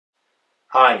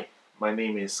Hi, my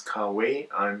name is Kae Woei.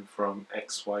 I'm from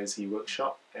XYZ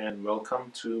Workshop and welcome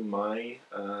to my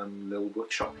little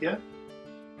workshop here.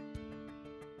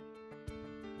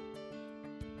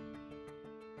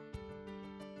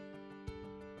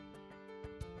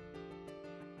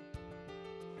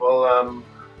 Well,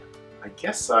 I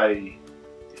guess I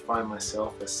define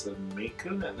myself as a maker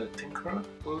and a tinkerer.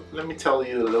 Well, let me tell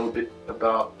you a little bit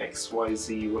about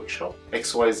XYZ Workshop.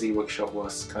 XYZ Workshop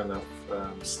was kind of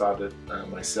started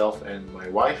myself and my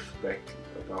wife back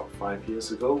about 5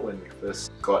 years ago when we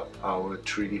first got our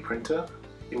 3D printer.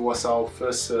 It was our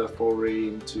first foray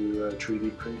into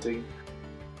 3D printing.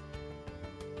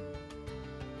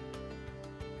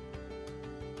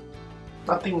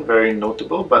 Nothing very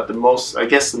notable, but I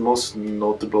guess the most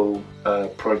notable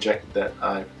project that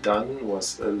I've done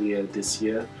was earlier this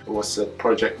year. It was a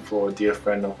project for a dear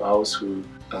friend of ours who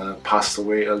passed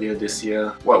away earlier this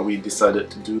year. What we decided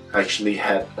to do actually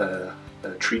had a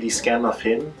 3D scan of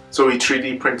him. So we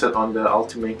 3D printed on the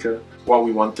Ultimaker. What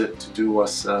we wanted to do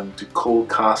was to cold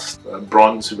cast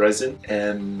bronze resin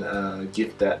and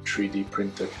give that 3D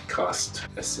printed cast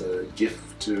as a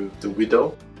gift to the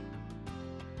widow.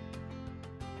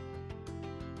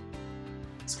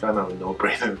 It's kind of a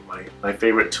no-brainer. My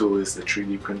favorite tool is the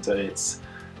 3D printer. It's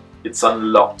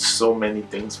unlocked so many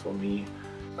things for me,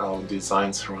 our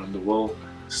designs around the world,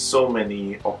 so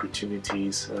many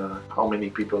opportunities. How many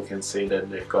people can say that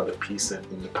they've got a piece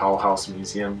in the Powerhouse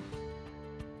Museum?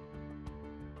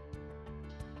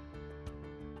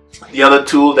 The other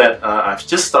tool that I've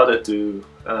just started to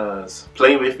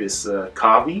play with is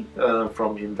Carvey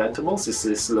from Inventables. It's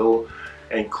this little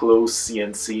enclosed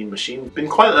CNC machine. Been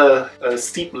quite a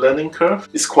steep learning curve.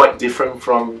 It's quite different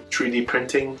from 3D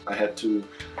printing. I had to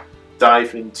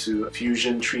dive into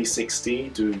Fusion 360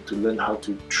 to learn how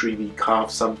to 3D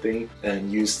carve something and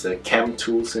use the CAM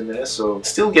tools in there. So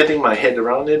still getting my head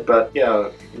around it, but yeah,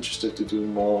 interested to do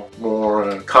more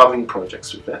carving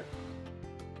projects with that.